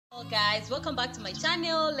guys, welcome back to my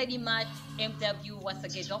channel, Lady Matt MW. Once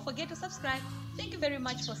again, don't forget to subscribe. Thank you very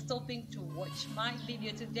much for stopping to watch my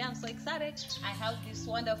video today. I'm so excited. I have this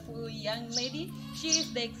wonderful young lady. She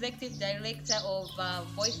is the executive director of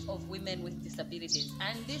Voice of Women with Disabilities,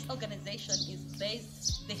 and this organization is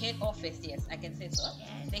based, the head office, yes, I can say so,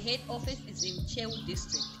 the head office is in Chew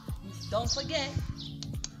district. Don't forget,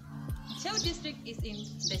 Chew district is in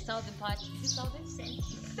the southern part, is it southern?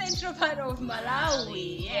 Central part of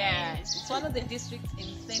Malawi. Yes, it's one of the districts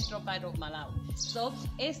in central part of Malawi. So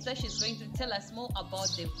Esther, she's going to tell us more about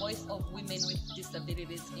the Voice of Women with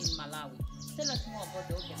Disabilities in Malawi. Tell us more about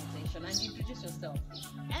the organization and introduce yourself.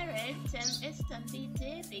 Alright, I'm Esther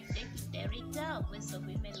Mbite, the Executive Director of Voice of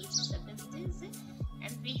Women with Disabilities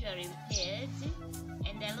and visually impaired,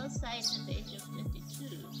 and I lost sight at the age of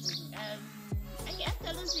 22.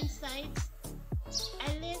 After losing sight,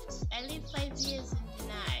 I lived 5 years in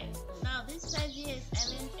denial. Now, these 5 years, I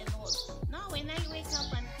learned a lot. Now, when I wake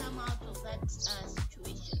up and come out of that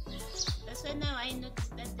situation, that's why now I notice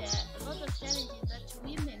that there are a lot of challenges that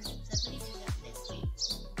women with disabilities are facing.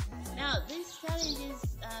 Now, these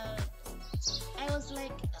challenges, I was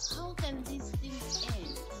like, how can these things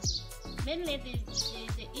end? Mainly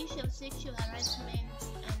the issue of sexual harassment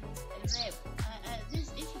and rape.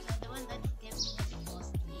 These issues are the ones that gave me heavy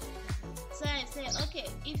costly. So I say, okay,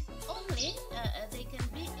 if only they can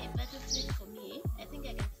be a battlefield for me, I think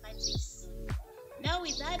I can fight this. Now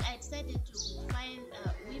with that, I decided to find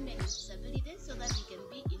women with disabilities so that we can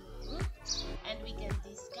be in a group and we can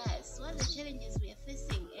discuss what the challenges we are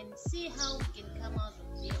facing and see how we can come out of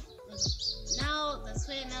them. Now, that's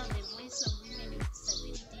where now the Voice of Women with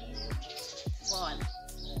Disabilities born.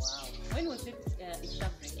 Wow. When was it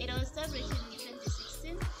established? It was established in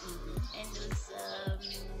 2016 and it was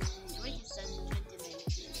registered in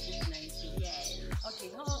 2019. Yes. Okay,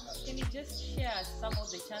 can you just share some of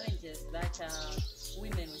the challenges that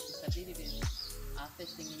women with disabilities are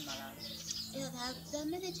facing in Malawi? Yeah, there are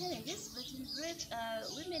many challenges, but in brief,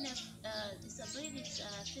 women with disabilities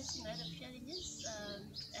are facing a lot of challenges.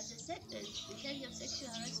 As I said, there's the challenge of sexual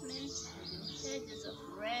harassment, challenges of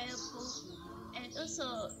rape, and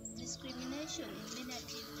also discrimination in many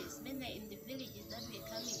activities, mainly in the villages that we are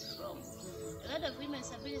coming from. A lot of women with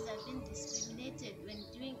disabilities have been discriminated when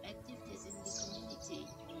doing activities in the community.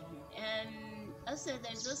 And also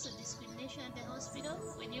there's also discrimination at the hospital.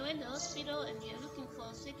 When you're in the hospital and you're looking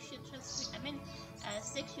for sexual health services,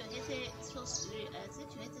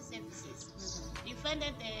 you find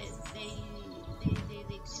that the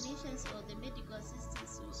clinicians or the medical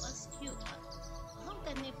assistants will ask you, how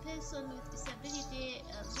can a person with disability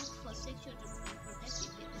look for sexual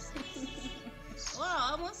reproductive health?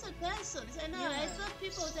 Wow, I'm also a person. So no, I thought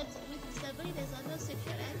people with disabilities are not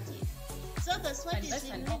sexually active. So that's what is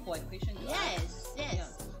an awkward question to ask. Yes. Yeah.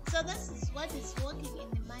 So this is what is working in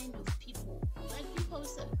the mind of people. Like people with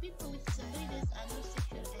disabilities are not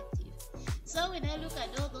sexually active. So when I look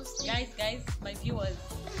at all those things, guys, my viewers,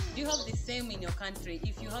 do you have the same in your country?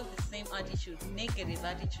 If you have the same attitude, negative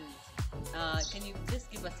attitude, can you just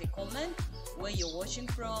give us a comment where you're watching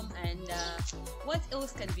from and what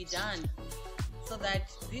else can be done so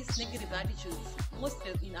that these negative attitudes,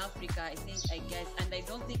 mostly in Africa, I guess, and I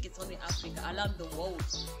don't think it's only Africa, around the world,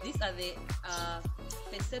 these are the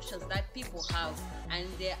perceptions that people have and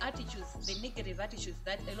their attitudes, the negative attitudes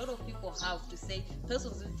that a lot of people have to say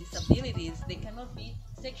persons with disabilities, they cannot be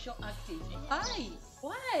sexual active.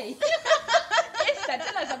 Why? Esther,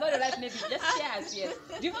 tell us about your life, maybe just share us. Yes.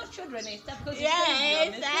 Do you have children, Esther? Because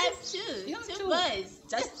yes, I have two. You have two boys.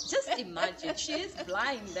 Just imagine. She is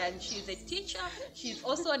blind and she's a teacher. She's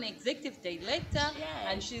also an executive director,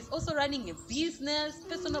 and she's also running a business,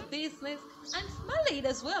 personal business, and married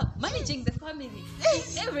as well, managing the family,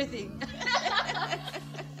 everything.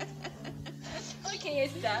 Okay,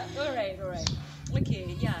 Esther. All right.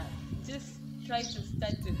 Okay, yeah. Just try to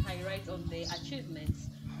start to highlight on the achievements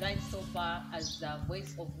that so far as the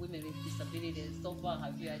Voice of Women with Disabilities, so far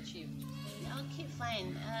have you achieved? Okay,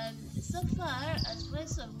 fine. So far as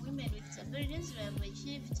Voice of Women with Disabilities, we have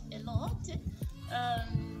achieved a lot,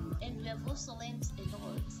 and we have also learned a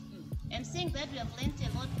lot. I'm saying that we have learned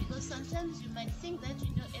a lot because sometimes you might think that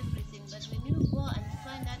you know everything, but when you go and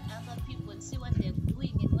find out other people and see what they're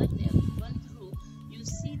doing and what they have gone through, you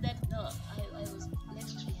see that no, I was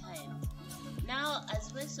left behind. Now, as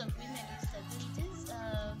Voice of Women with Disabilities,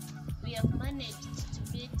 we have managed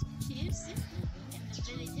to meet chiefs in the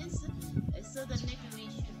villages so that maybe we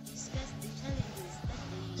should discuss the challenges that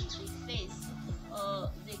they face or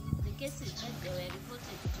the cases that they were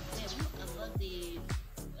reported to them about the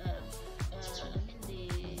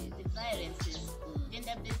violences,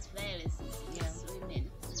 gender-based violences against women.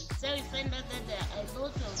 So we find out that there are a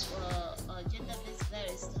lot of gender-based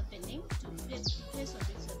violence happening to persons with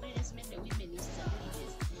disabilities, mainly women with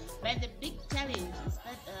disabilities. But the big challenge is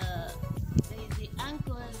that the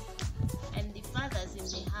uncles and the fathers in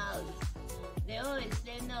the house, they always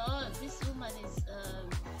say, no, oh, this woman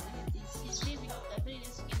she's living with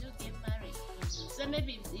disabilities, she cannot get married. So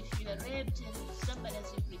maybe if you are raped and somebody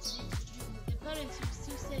has impregnated you, the parents will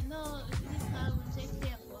still say, no, this guy will take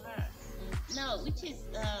care for her. Now, which is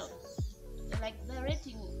like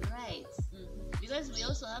violating rights, because we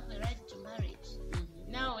also have the right to marriage.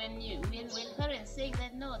 Now, when parents say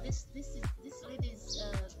that no, this lady is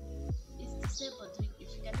disabled, she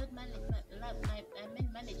cannot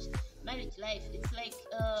manage marriage life. It's like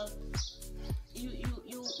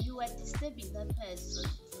you are disturbing that person.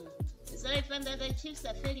 So I found that the chiefs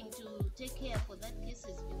are failing to take care for that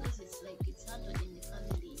cases because it's like it's handled in the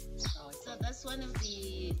family. So that's one of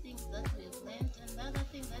the things that we have learned. And the other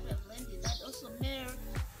thing that we have learned is that also men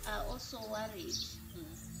are also worried.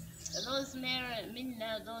 Those men, I mean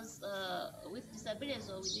those with disabilities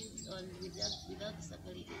or without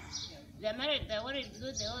disabilities. They're worried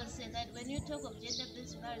because they always say that when you talk of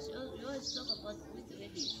gender-based violence, you always talk about with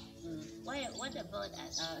ladies. What about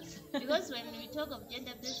us? Because when we talk of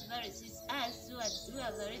gender-based violence, it's us who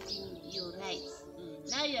are violating your rights.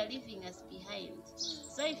 Now you are leaving us behind.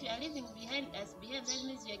 So if you are leaving us behind, that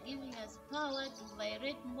means you are giving us power to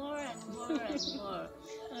violate more and more and more.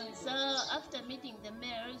 So after meeting the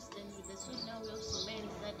males, then with the soon now we also learn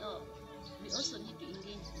that we also need to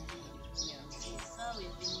engage the men. So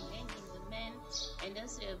we've been engaging the men, and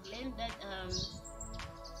also we've learned that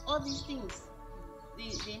all these things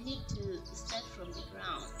they need to start from the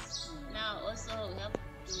ground. Now also we have to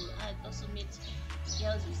also meet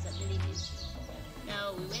girls with disabilities.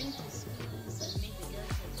 Now we went to schools and meet the girls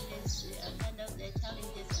with disabilities and find out their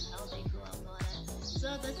challenges and how they go about it.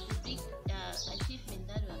 So that's the big achievement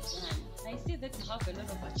that we have done. I see that you have a lot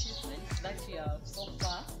of achievements that you have so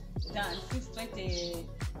far done since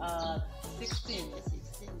 2016.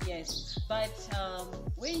 Yes, but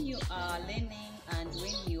when you are learning and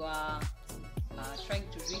when you are trying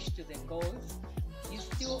to reach to the goals, you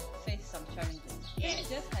still face some challenges. Can you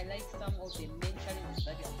just highlight some of the main challenges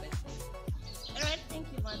that you are facing? All right, thank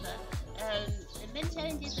you, Mother. The main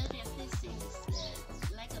challenges that we are facing is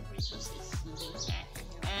lack of resources.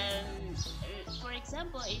 For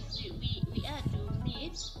example, if we are to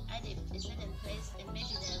meet at a certain place, and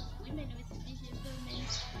maybe there are women with vision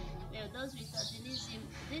impairment, there are those with albinism,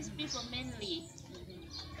 these people mainly,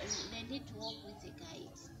 they need to work with a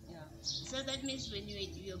guide. So that means when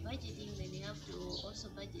you're budgeting, then you have to also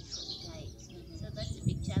budget for the guide. So that's a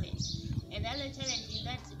big challenge. And the other challenge is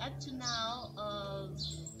that up to now,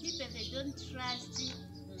 people, they don't trust.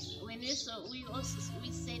 When we say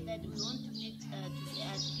that we want to meet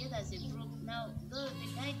together as a group. Now, though the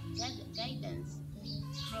guidance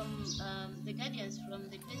from the guardians from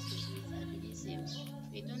the persons with albinism,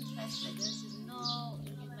 they don't trust that. They say no,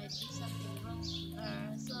 you might do something wrong to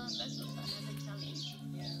her. So that's also another challenge.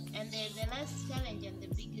 And the last challenge and the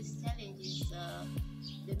biggest challenge is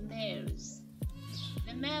the males.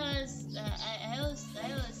 The males, I always say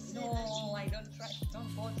no, I don't try.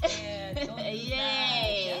 Don't go there. Don't do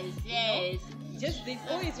yes, that. yes. Just they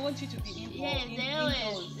always want you to be involved.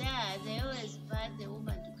 Yes, they always beg the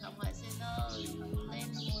woman to come and say, no, you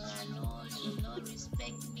learn more, no, you don't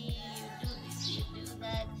respect me, you do this, you do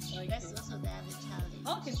that. Okay. That's also the other challenge.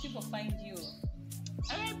 How can people find you?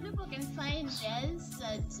 Alright, people can find us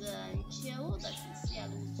at Ncheu, that is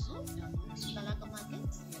Sialuzu, Malaka Market.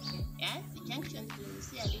 Okay. Yes, the junction to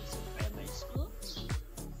Sialuzu Primary School.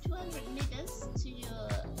 200 meters to your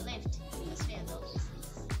left, that's where the office is.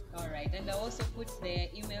 Alright, and I also put the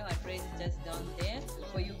email address just down there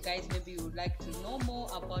for you guys. Maybe you would like to know more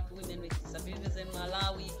about women with disabilities in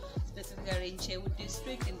Malawi, specifically in Ncheu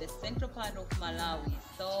district in the central part of Malawi.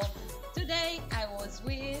 So today I was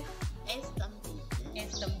with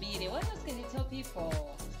Estambide. What else can you tell people?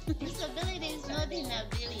 Disability is not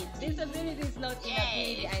inability. Disability is not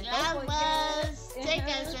inability. And love us, take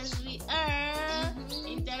us as we are,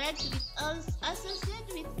 interact with us, associate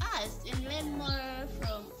with us, and learn more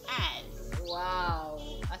from us. Wow.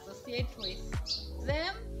 Associate with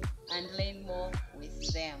them and learn more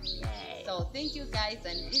with them. Yes. So thank you guys,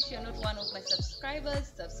 and if you're not one of my subscribers,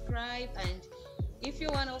 subscribe, and if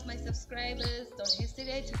you're one of my subscribers, don't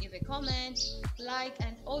hesitate to give a comment, like,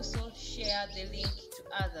 and also share the link to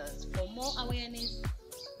others for more awareness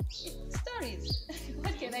stories.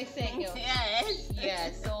 What can I say here? Yes.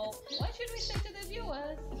 Yeah, so what should we say to the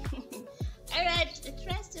viewers? Alright,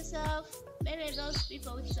 trust yourself. Marry those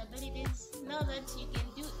people with disabilities. Know that you can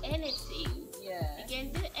do anything. Yeah. You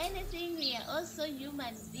can do anything. also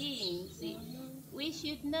human beings. We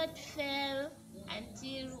should not fail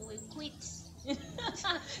until we quit.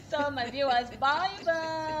 So, my viewers, bye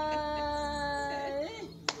bye.